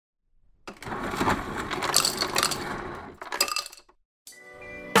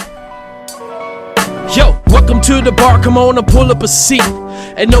Welcome to the bar, come on and pull up a seat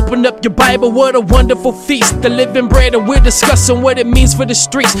and open up your Bible, what a wonderful feast. The living bread, and we're discussing what it means for the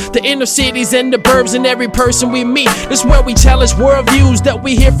streets, the inner cities and the burbs, and every person we meet. This is where we challenge worldviews that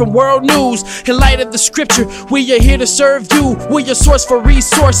we hear from world news. In light of the scripture, we are here to serve you. We're your source for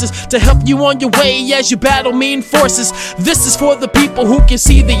resources to help you on your way as you battle mean forces. This is for the people who can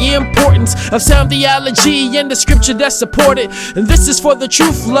see the importance of sound theology and the scripture that support it. And this is for the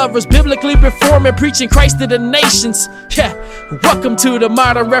truth lovers, biblically reforming, preaching Christ to the nations. Yeah, welcome to the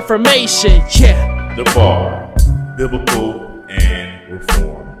modern Reformation. Yeah, the bar, biblical and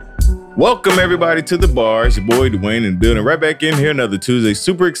reformed. Welcome everybody to the bar. It's your boy Dwayne in the building, right back in here another Tuesday.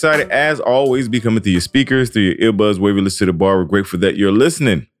 Super excited as always, be coming through your speakers, through your earbuds, wherever you listen to the bar. We're grateful that you're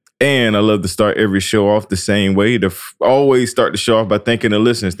listening. And I love to start every show off the same way. To always start the show off by thanking the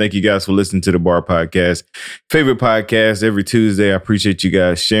listeners. Thank you guys for listening to the Bar Podcast. Favorite podcast every Tuesday. I appreciate you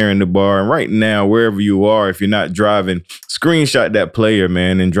guys sharing the bar. And right now, wherever you are, if you're not driving, screenshot that player,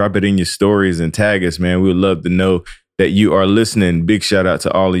 man, and drop it in your stories and tag us, man. We would love to know that you are listening. Big shout out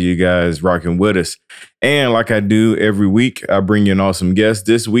to all of you guys rocking with us. And like I do every week, I bring you an awesome guest.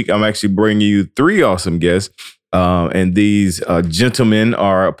 This week, I'm actually bringing you 3 awesome guests. And these gentlemen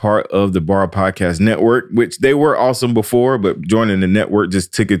are a part of the Bar Podcast Network, which they were awesome before, but joining the network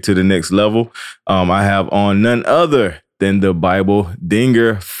just took it to the next level. I have on none other than the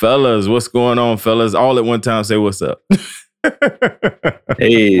Bibledigers. Fellas, what's going on, fellas? All at one time, say what's up.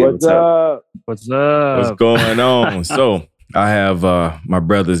 Hey, what's up? What's up? What's going on? So I have my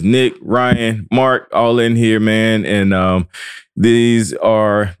brothers Nick, Ryan, Mark, all in here, man. And these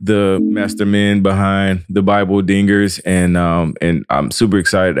are the mastermen behind the Bibledingers, and I'm super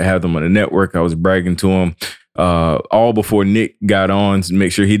excited to have them on the network. I was bragging to them all before Nick got on to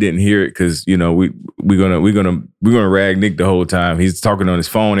make sure he didn't hear it, because you know we're gonna rag Nick the whole time. He's talking on his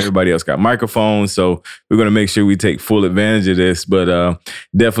phone. Everybody else got microphones, so we're gonna make sure we take full advantage of this. But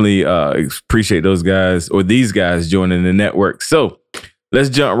definitely appreciate those guys, or these guys, joining the network. So let's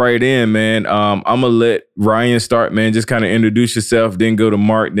jump right in, man. I'm going to let Ryan start, man. Just kind of introduce yourself, then go to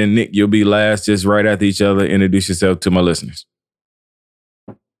Mark, then Nick, you'll be last, just right after each other. Introduce yourself to my listeners.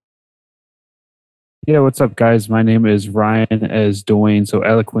 Yeah, what's up, guys? My name is Ryan, as Dwayne so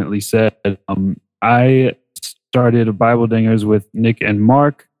eloquently said. I started Bibledingers with Nick and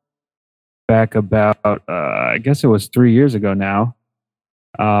Mark back about, I guess it was 3 years ago now.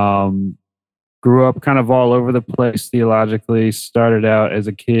 Grew up kind of all over the place theologically. Started out as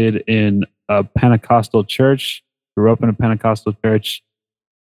a kid in a Pentecostal church. Grew up in a Pentecostal church.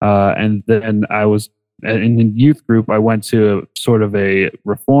 And then I was in the youth group. I went to sort of a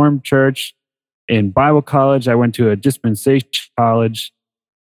Reformed church. In Bible college, I went to a dispensation college.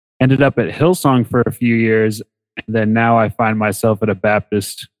 Ended up at Hillsong for a few years. And then now I find myself at a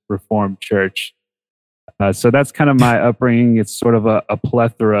Baptist Reformed church. So that's kind of my upbringing. It's sort of a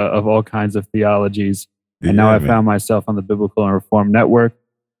plethora of all kinds of theologies. And now I found myself on the Biblical and Reformed Network,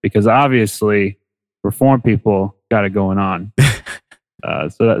 because obviously Reformed people got it going on.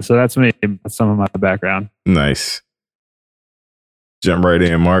 So that's me. That's some of my background. Nice. Jump right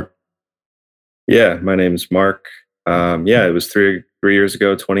in, Mark. Yeah, my name is Mark. It was three years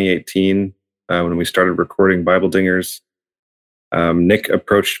ago, 2018, when we started recording Bibledingers. Nick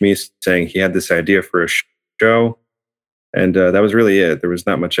approached me saying he had this idea for a show, and that was really it. There was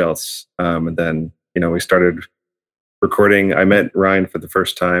not much else. And then, we started recording. I met Ryan for the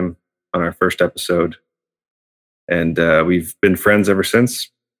first time on our first episode, and we've been friends ever since.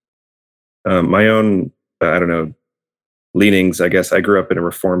 My own, leanings, I guess. I grew up in a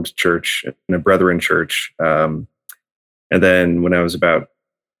Reformed church, in a Brethren church. And then when I was about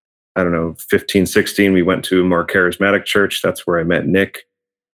 15, 16, we went to a more charismatic church. That's where I met Nick.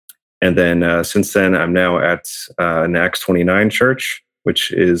 And then since then, I'm now at an Acts 29 church,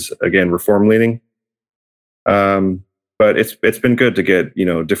 which is, again, Reform leaning. But it's been good to get,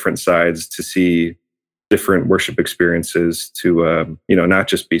 different sides, to see different worship experiences, to, not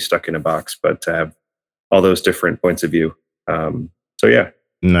just be stuck in a box, but to have all those different points of view. Nice.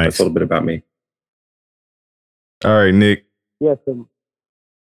 That's a little bit about me. All right, Nick. Yes.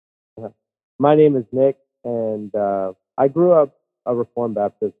 My name is Nick, and I grew up a Reformed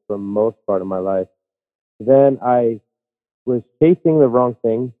Baptist for most part of my life. Then I was chasing the wrong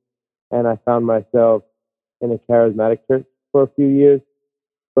thing, and I found myself in a charismatic church for a few years.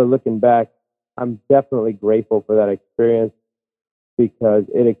 But looking back, I'm definitely grateful for that experience, because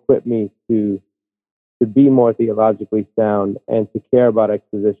it equipped me to be more theologically sound and to care about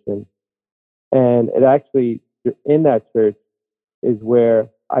exposition. And it actually, in that church, is where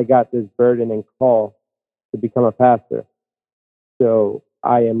I got this burden and call to become a pastor. So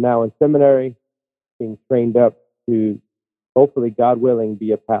I am now in seminary, being trained up to, hopefully, God willing,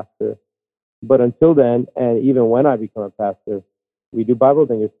 be a pastor. But until then, and even when I become a pastor, we do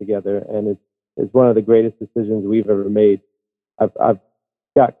Bibledingers together, and it's one of the greatest decisions we've ever made. I've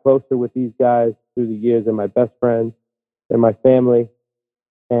got closer with these guys through the years. They're my best friends. They're my family,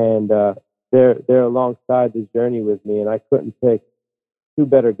 and they're alongside this journey with me. And I couldn't pick two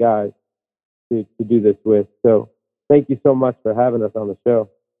better guys to do this with. So thank you so much for having us on the show.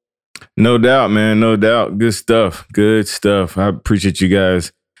 No doubt, man. No doubt. Good stuff. Good stuff. I appreciate you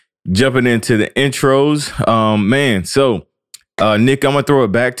guys jumping into the intros. Man, so Nick, I'm gonna throw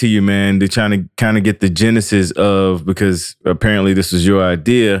it back to you, man, to trying to kind of get the genesis of, because apparently this was your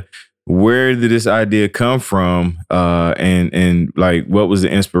idea. Where did this idea come from? And like, what was the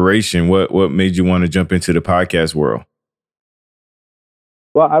inspiration? What made you want to jump into the podcast world?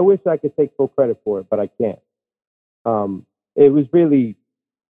 Well, I wish I could take full credit for it, but I can't. It was really,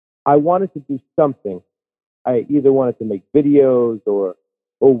 I wanted to do something. I either wanted to make videos or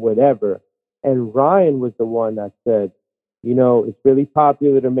whatever. And Ryan was the one that said, you know, it's really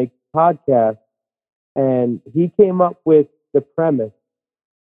popular to make podcasts. And he came up with the premise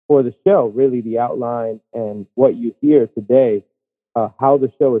for the show, really the outline and what you hear today, how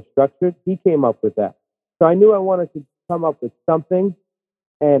the show is structured. He came up with that. So I knew I wanted to come up with something.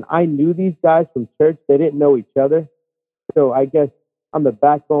 And I knew these guys from church. They didn't know each other. So I guess I'm the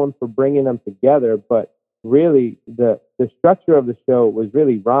backbone for bringing them together. But really, the structure of the show was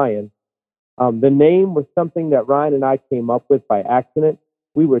really Ryan. The name was something that Ryan and I came up with by accident.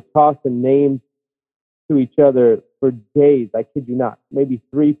 We were tossing names to each other for days. I kid you not, maybe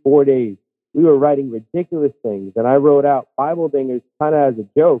 3-4 days. We were writing ridiculous things. And I wrote out Bibledingers kind of as a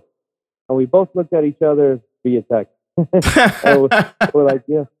joke. And we both looked at each other via text. And we're like,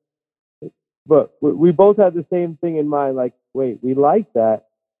 yeah. But we both had the same thing in mind, like, wait, we like that.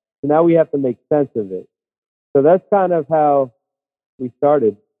 So now we have to make sense of it. So that's kind of how we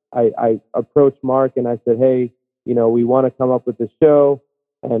started. I approached Mark and I said, hey, you know, we want to come up with the show.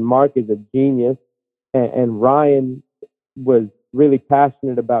 And Mark is a genius. And Ryan was really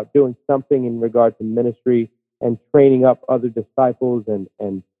passionate about doing something in regard to ministry and training up other disciples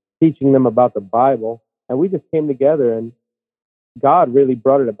and teaching them about the Bible. And we just came together and God really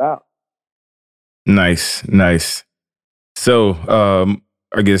brought it about. Nice. So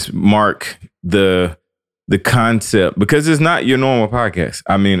I guess, Mark, the concept, because it's not your normal podcast.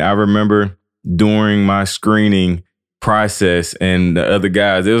 I mean, I remember during my screening process and the other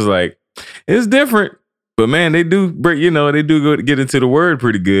guys, it was like, it's different, but man, they do go get into the word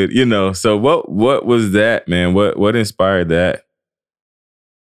pretty good, you know. So what was that, man? What inspired that?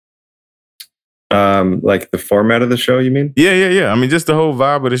 Like the format of the show, you mean? Yeah. I mean, just the whole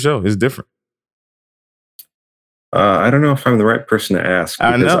vibe of the show is different. I don't know if I'm the right person to ask,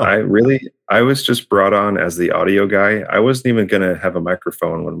 because I was just brought on as the audio guy. I wasn't even going to have a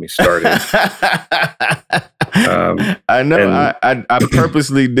microphone when we started. I know. I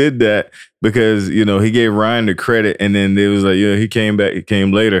purposely did that because, you know, he gave Ryan the credit, and then it was like, yeah, he came back. He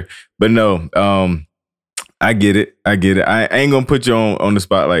came later. But no, I get it. I ain't gonna put you on the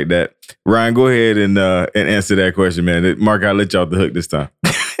spot like that. Ryan, go ahead and answer that question, man. Mark, I'll let you off the hook this time.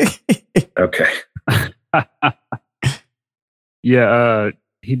 Okay. Yeah,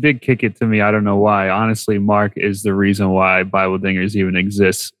 he did kick it to me. I don't know why. Honestly, Mark is the reason why Bibledingers even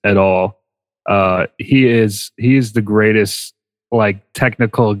exists at all. He is the greatest, like,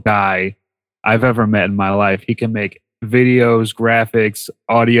 technical guy I've ever met in my life. He can make videos, graphics,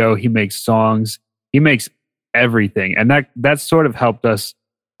 audio. He makes songs. He makes everything, and that sort of helped us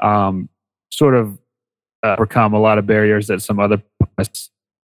overcome a lot of barriers that some other podcasts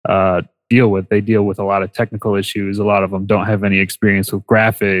deal with. They deal with a lot of technical issues. A lot of them don't have any experience with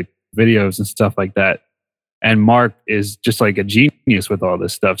graphic videos and stuff like that. And Mark is just like a genius with all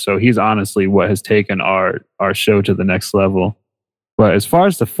this stuff. So he's honestly what has taken our show to the next level. But as far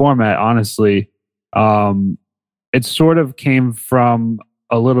as the format, honestly, it sort of came from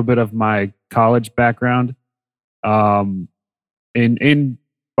a little bit of my college background. In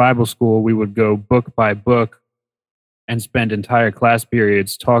Bible school, we would go book by book and spend entire class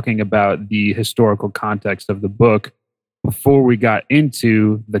periods talking about the historical context of the book before we got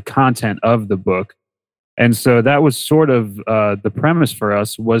into the content of the book. And so that was sort of the premise for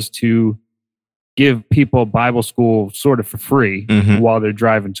us, was to give people Bible school sort of for free while they're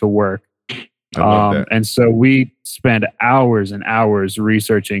driving to work. And so we spend hours and hours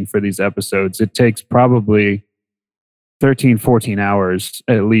researching for these episodes. It takes probably 13, 14 hours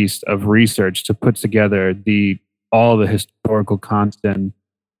at least of research to put together all the historical content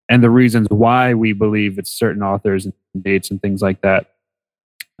and the reasons why we believe it's certain authors and dates and things like that.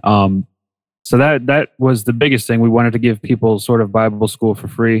 So that was the biggest thing. We wanted to give people sort of Bible school for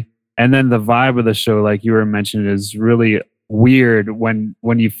free. And then the vibe of the show, like you were mentioning, is really weird when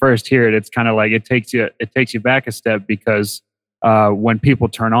you first hear it. It's kind of like it takes you back a step, because when people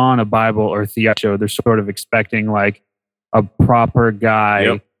turn on a Bible or theology show, they're sort of expecting like a proper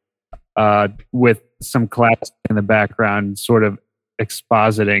guy with some class in the background, sort of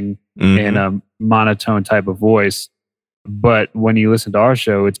expositing in a monotone type of voice. But when you listen to our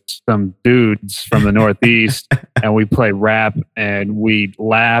show, it's some dudes from the Northeast, and we play rap and we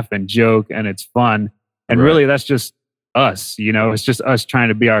laugh and joke, and it's fun. And really, that's just us. It's just us trying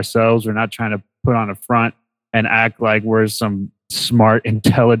to be ourselves. We're not trying to put on a front and act like we're some smart,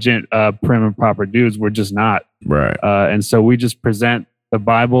 intelligent, prim and proper dudes. We're just not. Right. And so we just present the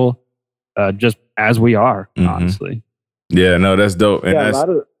Bible just as we are, honestly. Yeah, no, that's dope.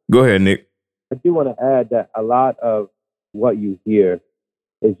 And go ahead, Nick. I do want to add that a lot of what you hear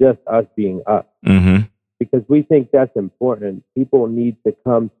is just us being us. Because we think that's important. People need to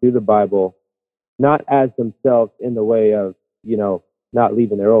come to the Bible not as themselves in the way of, not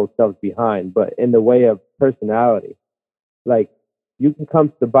leaving their old selves behind, but in the way of personality. Like, you can come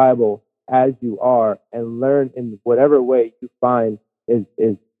to the Bible as you are and learn in whatever way you find is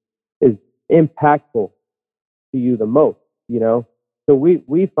impactful to you the most, So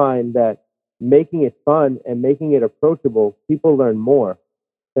we find that making it fun and making it approachable, people learn more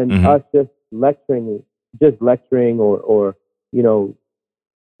than us just lecturing or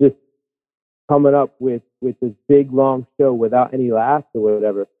just coming up with this big long show without any laughs or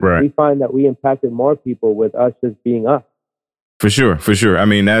whatever. Right. We find that we impacted more people with us just being us. For sure. I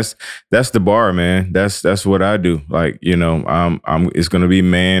mean, that's the bar, man. That's what I do. Like, it's gonna be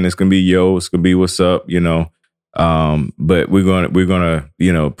man, it's gonna be yo, it's gonna be what's up, but we're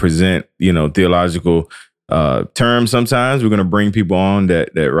gonna present, theological terms. Sometimes we're gonna bring people on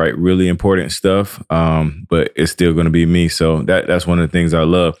that write really important stuff. But it's still gonna be me. So that's one of the things I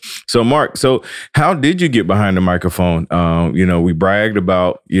love. So Mark, how did you get behind the microphone? We bragged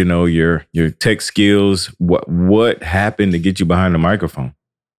about, your tech skills. What happened to get you behind the microphone?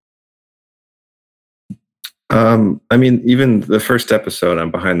 I mean, even the first episode,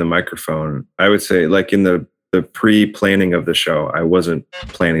 I'm behind the microphone. I would say, like, in the pre-planning of the show, I wasn't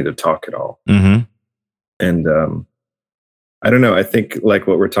planning to talk at all. And I don't know. I think, like,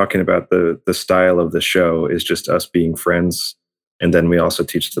 what we're talking about, the style of the show is just us being friends, and then we also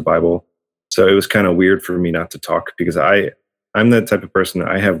teach the Bible. So it was kind of weird for me not to talk, because I'm the type of person that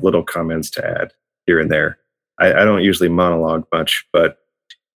I have little comments to add here and there. I don't usually monologue much, but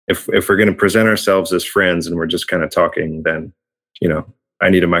if we're going to present ourselves as friends and we're just kind of talking, then I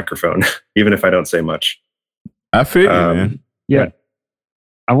need a microphone, even if I don't say much. I feel you, man. Yeah.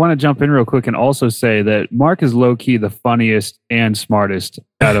 I want to jump in real quick and also say that Mark is low-key the funniest and smartest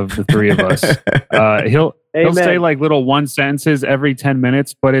out of the three of us. He'll say like little one sentences every 10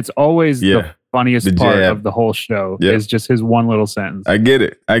 minutes, but it's always the funniest part of the whole show is just his one little sentence. I get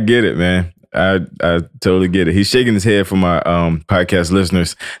it, man. I totally get it. He's shaking his head for my podcast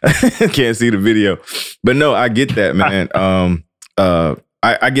listeners. Can't see the video, but no, I get that, man.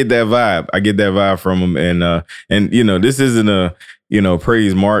 I get that vibe. I get that vibe from him, and this isn't a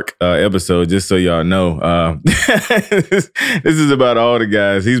praise Mark episode, just so y'all know. This is about all the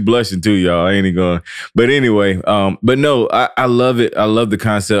guys. He's blushing too, y'all. I ain't even going. But anyway, but no, I love it. I love the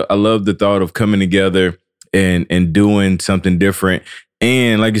concept. I love the thought of coming together and doing something different.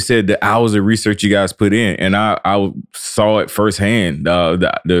 And like you said, the hours of research you guys put in, and I saw it firsthand.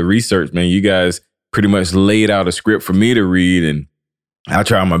 The research, man, you guys pretty much laid out a script for me to read, and I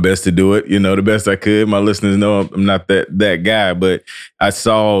tried my best to do it, the best I could. My listeners know I'm not that guy, but I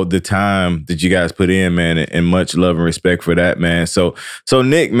saw the time that you guys put in, man, and much love and respect for that, man. So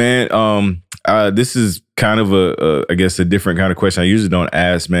Nick, man, this is kind of I guess a different kind of question I usually don't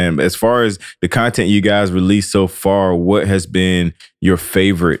ask, man. But as far as the content you guys released so far, what has been your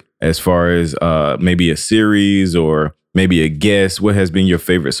favorite as far as maybe a series or maybe a guest? What has been your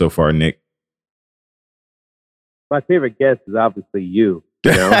favorite so far, Nick? My favorite guest is obviously you.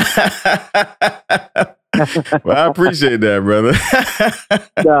 Well, I appreciate that, brother.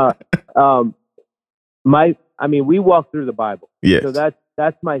 We walk through the Bible. Yes. So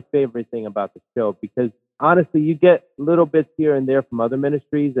that's my favorite thing about the show, because honestly, you get little bits here and there from other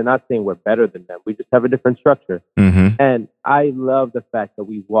ministries, and not saying we're better than them. We just have a different structure. And I love the fact that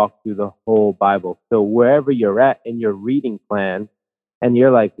we walk through the whole Bible. So wherever you're at in your reading plan, and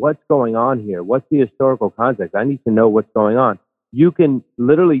you're like, what's going on here? What's the historical context? I need to know what's going on. You can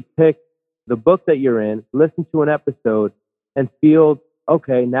literally pick the book that you're in, listen to an episode, and feel,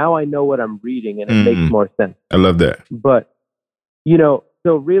 okay, now I know what I'm reading, and it makes more sense. I love that. But,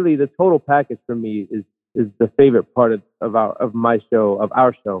 so really the total package for me is the favorite part of our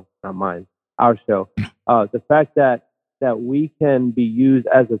show, not mine, our show. The fact that we can be used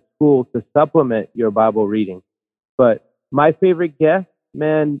as a tool to supplement your Bible reading. But my favorite guest,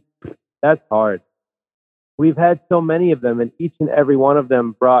 man, that's hard. We've had so many of them, and each and every one of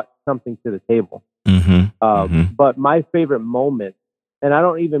them brought something to the table. But my favorite moment, and I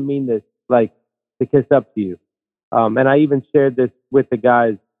don't even mean this like to kiss up to you, and I even shared this with the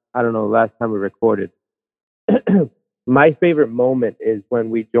guys, I don't know, last time we recorded. My favorite moment is when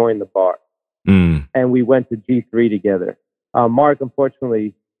we joined the bar and we went to G3 together. Mark,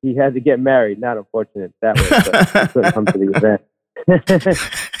 unfortunately, he had to get married. Not unfortunate that way, but he couldn't come to the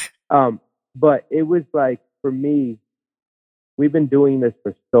event. But it was like, for me, we've been doing this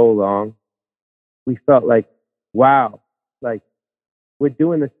for so long. We felt like, wow, like we're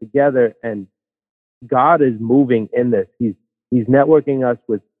doing this together, and God is moving in this. He's networking us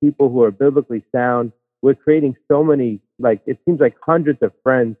with people who are biblically sound. We're creating so many, like, it seems like hundreds of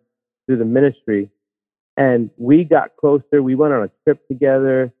friends through the ministry. And we got closer. We went on a trip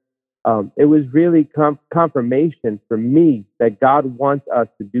together. It was really confirmation for me that God wants us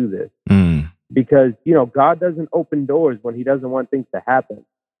to do this. Because, you know, God doesn't open doors when he doesn't want things to happen.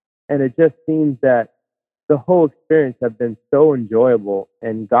 And it just seems that the whole experience has been so enjoyable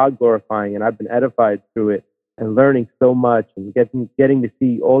and God glorifying. And I've been edified through it and learning so much and getting to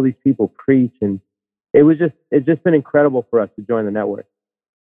see all these people preach. And it's just been incredible for us to join the network.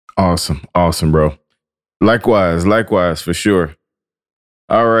 Awesome, bro. Likewise, for sure.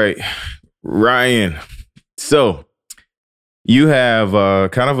 All right, Ryan. So you have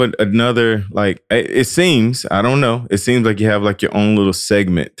kind of another, like, it seems, I don't know, it seems like you have like your own little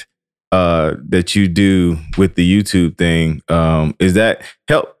segment that you do with the YouTube thing. Is that,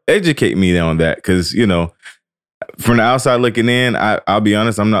 help educate me on that? Because, you know, from the outside looking in, I'll be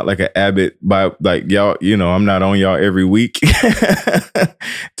honest, I'm not like an avid by like y'all, you know, I'm not on y'all every week.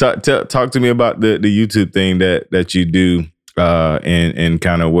 Talk to me about the YouTube thing that you do and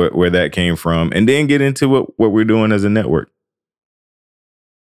kind of where that came from, and then get into what we're doing as a network.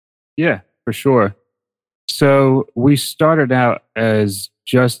 Yeah, for sure. So we started out as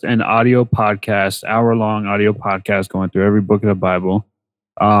just an audio podcast, hour-long audio podcast going through every book of the Bible.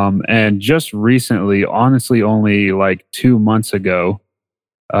 And just recently, honestly, only like 2 months ago,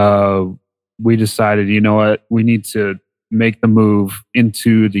 we decided, you know what, we need to make the move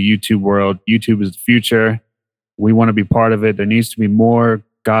into the YouTube world. YouTube is the future. We want to be part of it. There needs to be more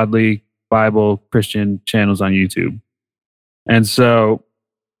godly Bible Christian channels on YouTube. And so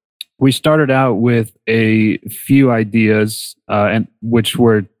we started out with a few ideas, and which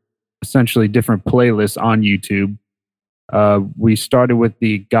were essentially different playlists on YouTube. We started with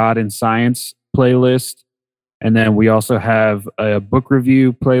the God and Science playlist, and then we also have a book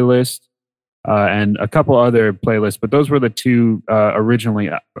review playlist and a couple other playlists. But those were the two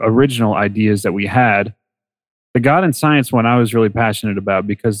original ideas that we had. The God and Science one I was really passionate about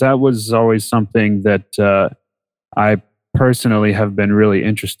because that was always something that I personally have been really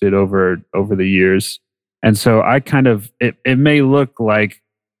interested over the years. And so I kind of, it may look like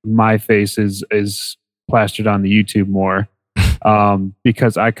my face is plastered on the YouTube more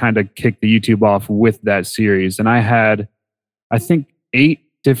because I kind of kicked the YouTube off with that series. And I had, I think, 8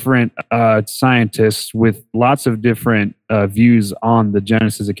 different scientists with lots of different views on the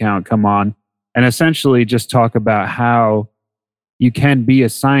Genesis account come on and essentially just talk about how you can be a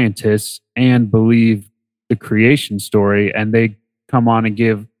scientist and believe the creation story, and they come on and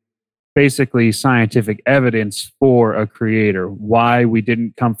give basically scientific evidence for a creator, why we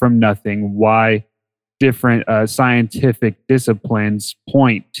didn't come from nothing, why different scientific disciplines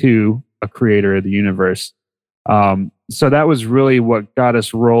point to a creator of the universe. So that was really what got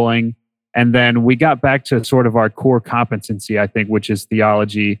us rolling. And then we got back to sort of our core competency, I think, which is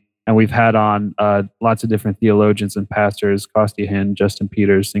theology. And we've had on lots of different theologians and pastors, Costi Hinn, Justin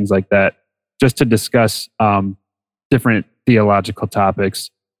Peters, things like that, just to discuss different theological topics.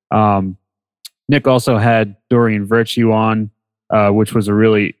 Nick also had Dorian Virtue on, which was a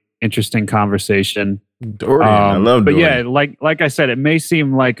really interesting conversation. Dorian, I love Dorian. But yeah, like I said, it may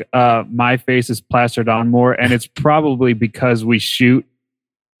seem like my face is plastered on more, and it's probably because we shoot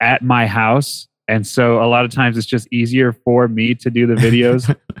at my house, and so a lot of times it's just easier for me to do the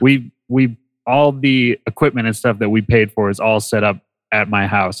videos. we all the equipment and stuff that we paid for is all set up at my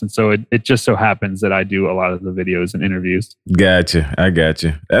house. And so it just so happens that I do a lot of the videos and interviews. Gotcha. I got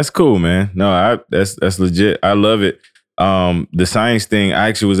you. That's cool, man. No, that's legit. I love it. The science thing, I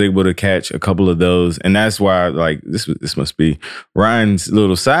actually was able to catch a couple of those, and that's why like this must be Ryan's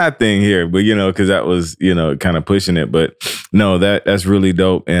little side thing here, but because that was kind of pushing it, but no, that's really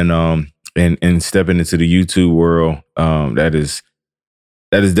dope, and stepping into the YouTube world, that is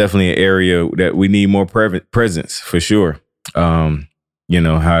definitely an area that we need more presence for sure. How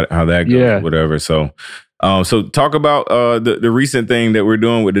that goes, whatever. So talk about the recent thing that we're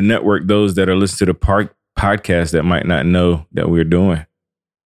doing with the network. Those that are listening to the podcast that might not know that we're doing.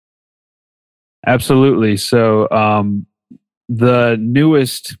 Absolutely. So the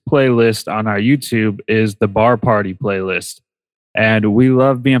newest playlist on our YouTube is the Bar Party playlist. And we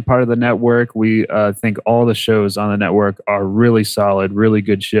love being part of the network. We think all the shows on the network are really solid, really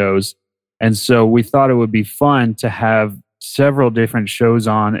good shows. And so we thought it would be fun to have several different shows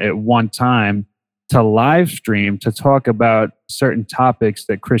on at one time to live stream to talk about certain topics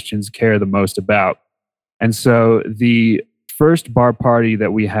that Christians care the most about. And so the first bar party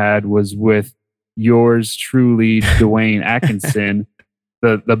that we had was with yours truly, Dwayne Atkinson,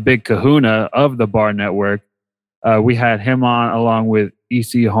 the big kahuna of the Bar Network. We had him on along with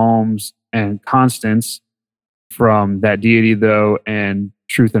E.C. Holmes and Constance from That Deity Though and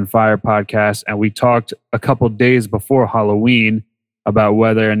Truth and Fire podcast. And we talked a couple days before Halloween about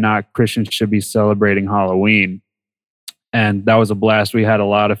whether or not Christians should be celebrating Halloween. And that was a blast. We had a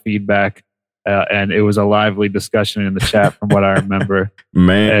lot of feedback. And it was a lively discussion in the chat from what I remember.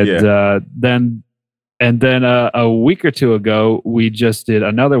 Man, and then a week or two ago, we just did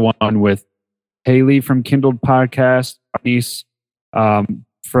another one with Haley from Kindled Podcast, Niece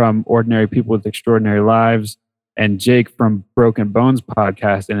from Ordinary People with Extraordinary Lives, and Jake from Broken Bones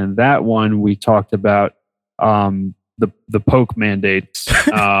Podcast. And in that one, we talked about the Poke mandates,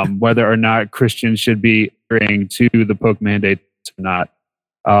 whether or not Christians should be adhering to the Poke mandates or not.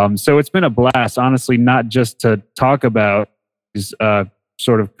 So it's been a blast, honestly, not just to talk about these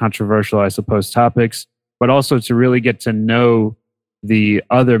sort of controversial, I suppose, topics, but also to really get to know the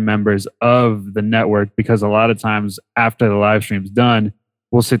other members of the network, because a lot of times after the live stream's done,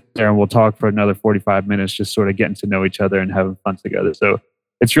 we'll sit there and we'll talk for another 45 minutes, just sort of getting to know each other and having fun together. So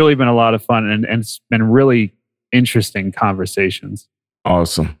it's really been a lot of fun, and it's been really interesting conversations.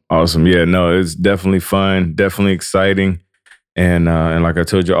 Awesome. Yeah, no, it's definitely fun, definitely exciting. And like I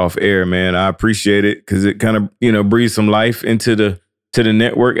told you off air, man, I appreciate it because it kind of, breathes some life into the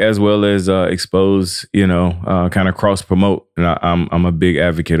network, as well as expose, kind of cross promote. And I'm a big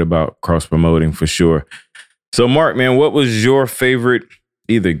advocate about cross promoting for sure. So Mark, man, what was your favorite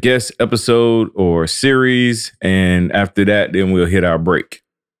either guest episode or series? And after that, then we'll hit our break.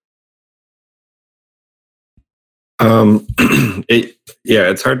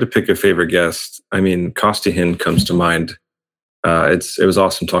 It's hard to pick a favorite guest. I mean, Costihin comes to mind. It was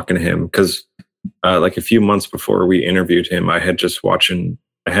awesome talking to him because like a few months before we interviewed him, I had just watched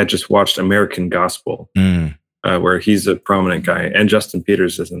American Gospel, where he's a prominent guy, and Justin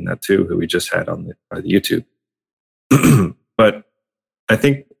Peters is in that too, who we just had on the YouTube. But I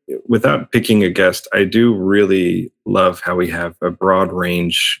think without picking a guest, I do really love how we have a broad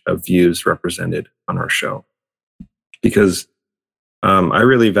range of views represented on our show, because I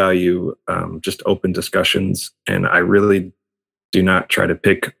really value just open discussions, and I really do not try to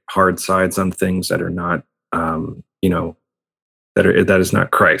pick hard sides on things that are not, that is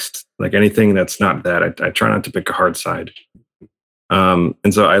not Christ. Like anything that's not that, I try not to pick a hard side. And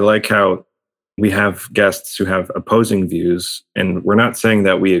so I like how we have guests who have opposing views, and we're not saying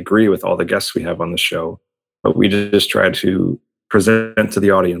that we agree with all the guests we have on the show, but we just try to present to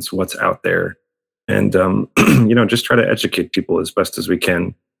the audience what's out there, and just try to educate people as best as we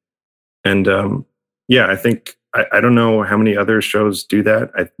can. And I think I don't know how many other shows do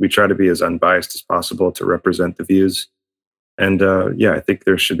that. We try to be as unbiased as possible to represent the views. And I think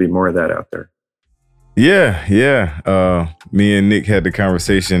there should be more of that out there. Yeah. Me and Nick had the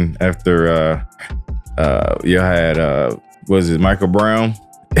conversation after you had was it Michael Brown?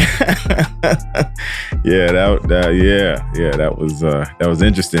 That was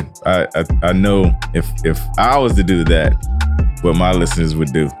interesting. I know if I was to do that, what my listeners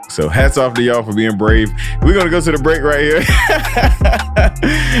would do. So hats off to y'all for being brave. We're gonna go to the break right here,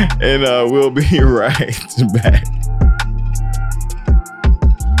 and we'll be right back.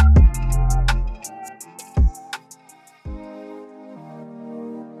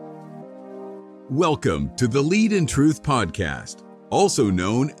 Welcome to the Lead in Truth podcast, also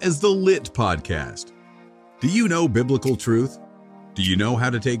known as the Lit Podcast. Do you know biblical truth? Do you know how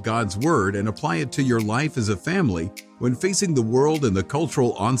to take God's word and apply it to your life as a family when facing the world and the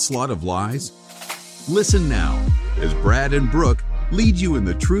cultural onslaught of lies? Listen now as Brad and Brooke lead you in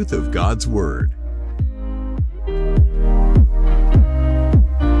the truth of God's word.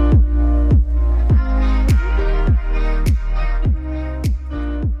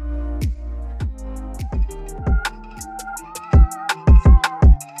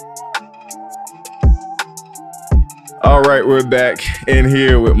 All right, we're back in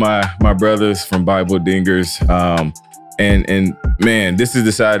here with my brothers from Bibledingers. And man, this is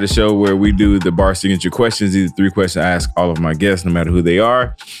the side of the show where we do the bar signature questions. These are 3 questions I ask all of my guests, no matter who they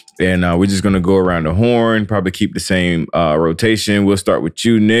are. And we're just going to go around the horn, probably keep the same rotation. We'll start with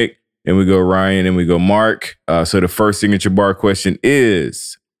you, Nick, and we go Ryan, and we go Mark. So the first signature bar question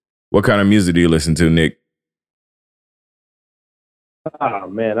is, what kind of music do you listen to, Nick? Oh,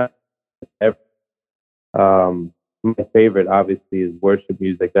 man. My favorite, obviously, is worship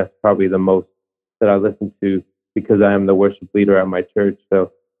music. That's probably the most that I listen to because I am the worship leader at my church.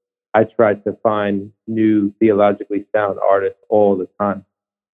 So I try to find new theologically sound artists all the time.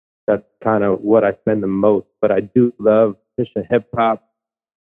 That's kind of what I spend the most. But I do love Christian hip hop.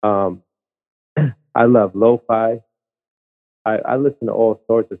 I love lo-fi. I listen to all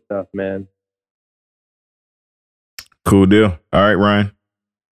sorts of stuff, man. Cool deal. All right, Ryan.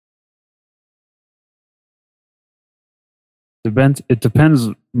 It depends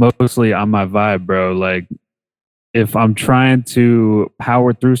mostly on my vibe, bro. Like, if I'm trying to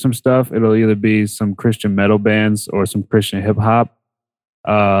power through some stuff, it'll either be some Christian metal bands or some Christian hip hop.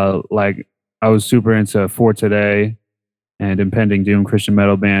 Like, I was super into For Today and Impending Doom Christian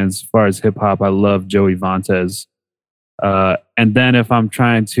metal bands. As far as hip hop, I love Joey Vantes. And then if I'm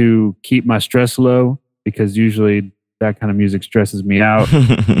trying to keep my stress low, because usually that kind of music stresses me out,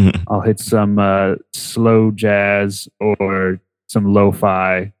 I'll hit some slow jazz or some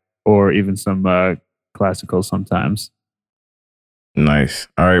lo-fi or even some classical sometimes. Nice.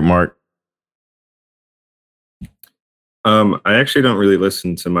 All right, Mark. I actually don't really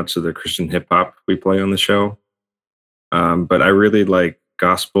listen to much of the Christian hip hop we play on the show, but I really like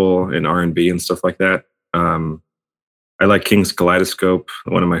gospel and R&B and stuff like that. I like King's Kaleidoscope,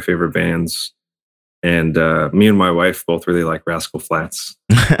 one of my favorite bands. And me and my wife both really like Rascal Flatts.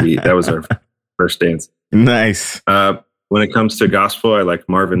 That was our first dance. Nice. When it comes to gospel, I like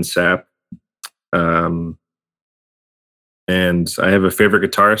Marvin Sapp. And I have a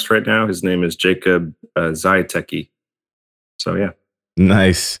favorite guitarist right now. His name is Jacob Zaytecki. So, yeah.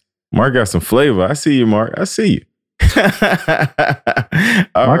 Nice. Mark got some flavor. I see you, Mark. I see you. Mark's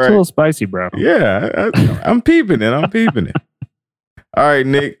a little spicy, bro. Yeah, I'm peeping it. All right,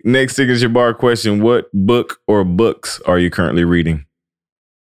 Nick, next signature bar question. What book or books are you currently reading?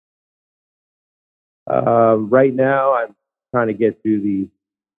 Right now, I'm trying to get through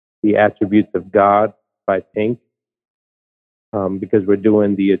the Attributes of God by Pink because we're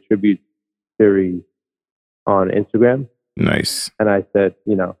doing the Attributes series on Instagram. Nice. And I said,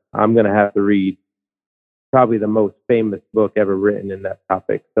 I'm going to have to read probably the most famous book ever written in that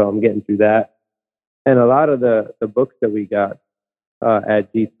topic. So I'm getting through that. And a lot of the books that we got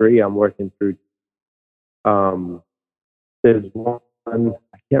at G3, I'm working through. There's one,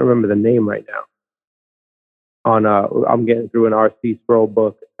 I can't remember the name right now. I'm getting through an R.C. Sproul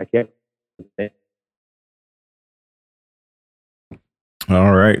book. I can't remember the name.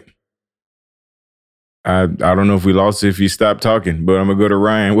 All right. I don't know if we lost it if you stopped talking, but I'm going to go to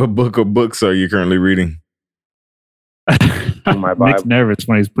Ryan. What book or books are you currently reading? My Bible. Nick's nervous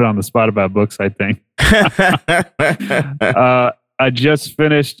when he's put on the spot about books, I think. I just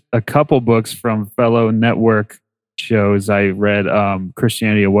finished a couple books from fellow network shows. I read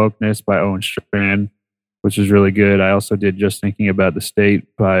Christianity Awokeness by Owen Strachan, which is really good. I also did Just Thinking About the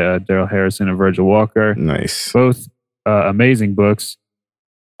State by Daryl Harrison and Virgil Walker. Nice. Both amazing books.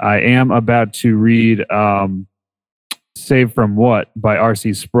 I am about to read Saved from What by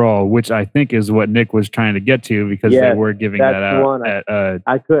R.C. Sproul, which I think is what Nick was trying to get to because they were giving that out. One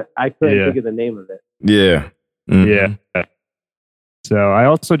I couldn't think of the name of it. Yeah. Mm-hmm. Yeah. So I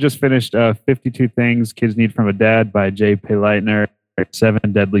also just finished 52 Things Kids Need from a Dad by Jay Leitner,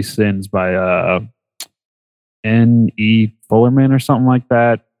 7 Deadly Sins by N.E. Fullerman or something like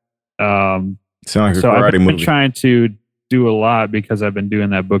that. Sound like a karate I've been movie. trying to do a lot because I've been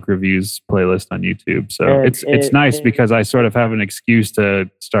doing that book reviews playlist on YouTube. So it's nice because I sort of have an excuse to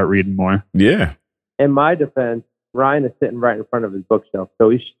start reading more. Yeah. In my defense, Ryan is sitting right in front of his bookshelf,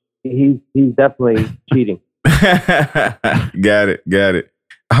 so he's definitely cheating. Got it.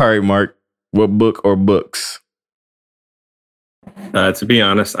 All right, Mark. What book or books? To be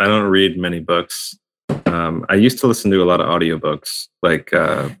honest, I don't read many books. I used to listen to a lot of audiobooks, like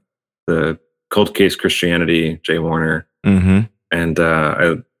the Cold Case Christianity, Jay Warner, and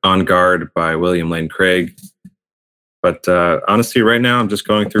On Guard by William Lane Craig. But honestly, right now, I'm just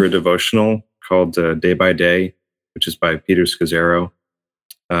going through a devotional called Day by Day, which is by Peter Scazzaro.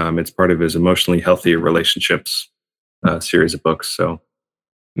 It's part of his Emotionally Healthy Relationships series of books. So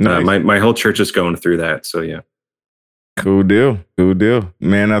Nice. my whole church is going through that. So, yeah. Cool deal.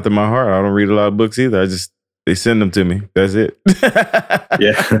 Man after my heart. I don't read a lot of books either. I just They send them to me. That's it.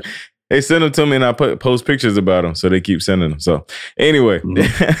 Yeah. They send them to me and I post pictures about them. So they keep sending them. So anyway,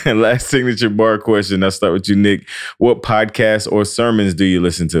 last signature bar question. I'll start with you, Nick. What podcasts or sermons do you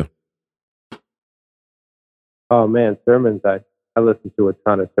listen to? Oh man, sermons. I listen to a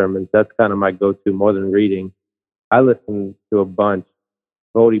ton of sermons. That's kind of my go-to more than reading. I listen to a bunch.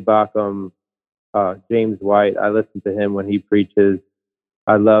 Vodi Bakum, James White. I listen to him when he preaches.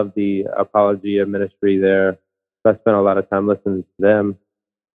 I love the Apologia ministry there. So I spent a lot of time listening to them.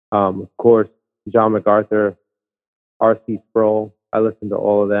 Of course, John MacArthur, R.C. Sproul. I listen to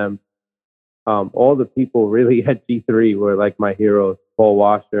all of them. All the people really at G3 were like my heroes. Paul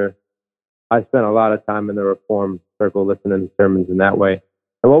Washer. I spent a lot of time in the Reformed circle listening to sermons in that way.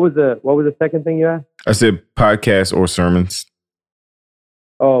 And what was the second thing you asked? I said podcasts or sermons.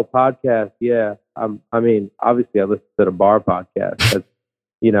 Oh, podcast. Yeah. I mean, obviously I listen to the Bar podcast. That's,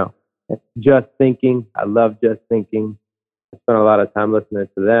 Just Thinking. I love Just Thinking. I spent a lot of time listening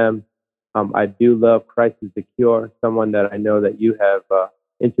to them. I do love Christ is the Cure, someone that I know that you have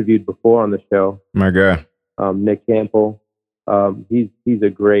interviewed before on the show. My God. Nick Campbell. He's a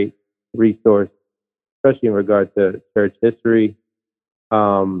great resource, especially in regard to church history.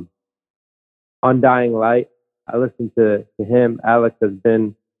 Undying Light. I listen to him. Alex has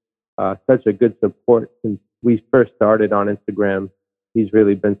been such a good support since we first started on Instagram. He's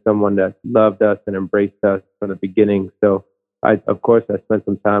really been someone that loved us and embraced us from the beginning. So I spent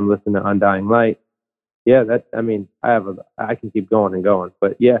some time listening to Undying Light. Yeah, I can keep going and going,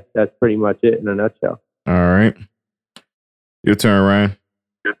 but yeah, that's pretty much it in a nutshell. All right. Your turn, Ryan.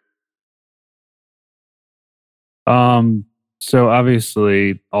 So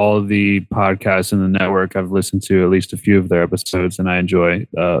obviously all of the podcasts in the network, I've listened to at least a few of their episodes, and I enjoy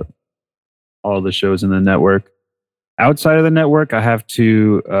all the shows in the network. Outside of the network, I have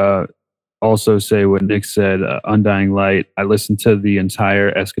to also say what Nick said, Undying Light. I listened to the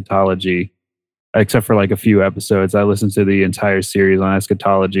entire eschatology, except for like a few episodes. I listened to the entire series on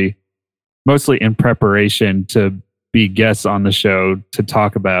eschatology, mostly in preparation to be guests on the show to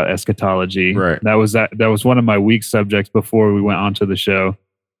talk about eschatology. Right. That was one of my weak subjects before we went onto the show.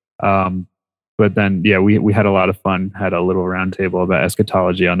 But then, yeah, we had a lot of fun, had a little roundtable about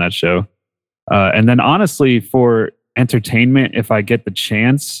eschatology on that show. And then honestly, for entertainment, if I get the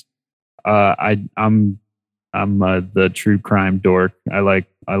chance, I'm the true crime dork. I like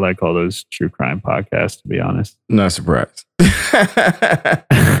all those true crime podcasts, to be honest. Not surprised.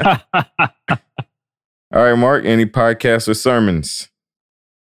 All right, Mark, any podcasts or sermons?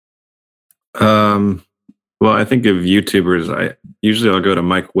 Well, I think of YouTubers. I'll go to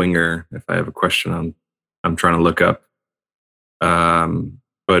Mike Winger if I have a question I'm trying to look up.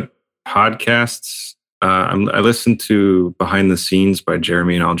 But podcasts, I listen to Behind the Scenes by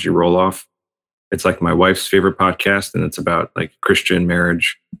Jeremy and Algie Roloff. It's like my wife's favorite podcast, and it's about like Christian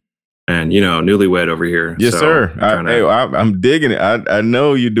marriage. And, newlywed over here. Yes, sir. I'm digging it. I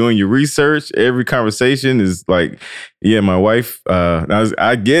know you're doing your research. Every conversation is like, yeah, my wife,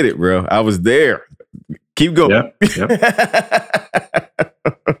 I get it, bro. I was there. Keep going. Yep.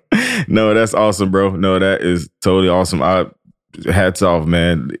 No, that's awesome, bro. No, that is totally awesome. Hats off,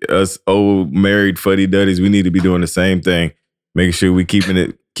 man. Us old married fuddy-duddies, we need to be doing the same thing. Making sure we keeping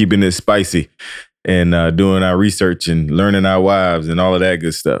it spicy. And doing our research and learning our wives and all of that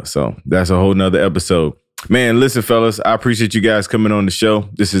good stuff. So that's a whole nother episode. Man, listen, fellas, I appreciate you guys coming on the show.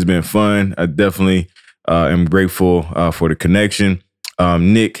 This has been fun. I definitely am grateful for the connection.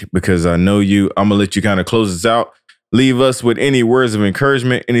 Nick, because I know you, I'm going to let you kind of close us out. Leave us with any words of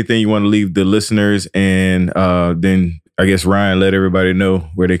encouragement, anything you want to leave the listeners. And then I guess, Ryan, let everybody know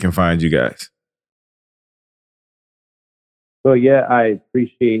where they can find you guys. Well, yeah, I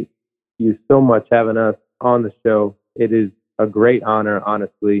appreciate you so much having us on the show. It is a great honor,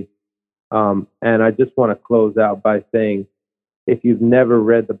 honestly. And I just want to close out by saying, if you've never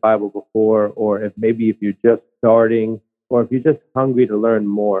read the Bible before, or if you're just starting, or if you're just hungry to learn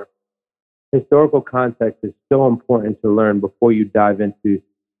more, historical context is so important to learn before you dive into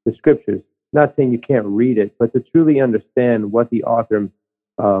the scriptures. Not saying you can't read it, but to truly understand what the author's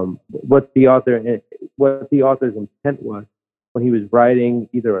intent was when he was writing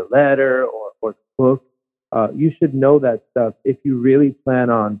either a letter or a book. You should know that stuff if you really plan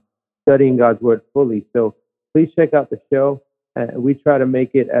on studying God's word fully. So please check out the show. We try to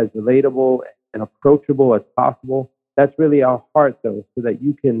make it as relatable and approachable as possible. That's really our heart, though, so that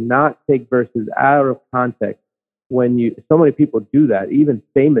you cannot take verses out of context. So many people do that. Even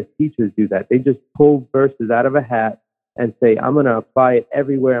famous teachers do that. They just pull verses out of a hat and say, I'm going to apply it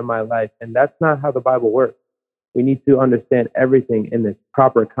everywhere in my life. And that's not how the Bible works. We need to understand everything in this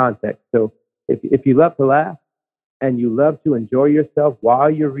proper context. So if you love to laugh, and you love to enjoy yourself while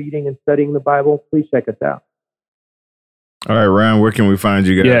you're reading and studying the Bible, please check us out. All right, Ryan, where can we find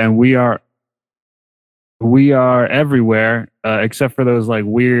you guys? Yeah, and we are everywhere except for those like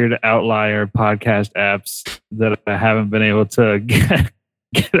weird outlier podcast apps that I haven't been able to get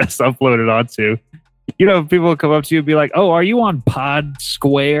us uploaded onto. You know, people will come up to you and be like, "Oh, are you on Pod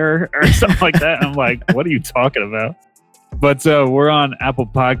Square or something like that?" And I'm like, "What are you talking about?" But we're on Apple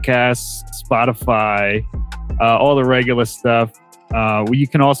Podcasts, Spotify, all the regular stuff. You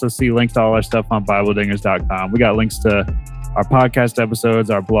can also see links to all our stuff on Bibledingers.com. We got links to our podcast episodes,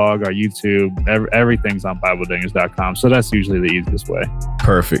 our blog, our YouTube, everything's on Bibledingers.com. So that's usually the easiest way.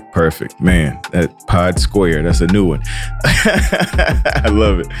 Perfect. Man, that Pod Square, that's a new one. I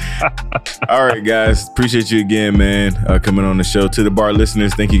love it. All right, guys. Appreciate you again, man, coming on the show. To the Bar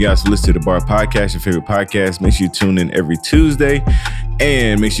listeners, thank you guys for listening to the Bar Podcast, your favorite podcast. Make sure you tune in every Tuesday.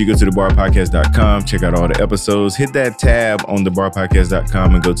 And make sure you go to thebarpodcast.com, check out all the episodes. Hit that tab on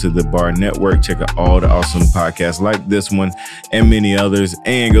thebarpodcast.com and go to the Bar Network. Check out all the awesome podcasts like this one and many others.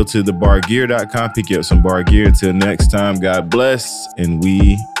 And go to thebargear.com, pick you up some bar gear. Till next time, God bless, and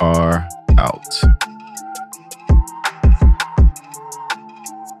we are out.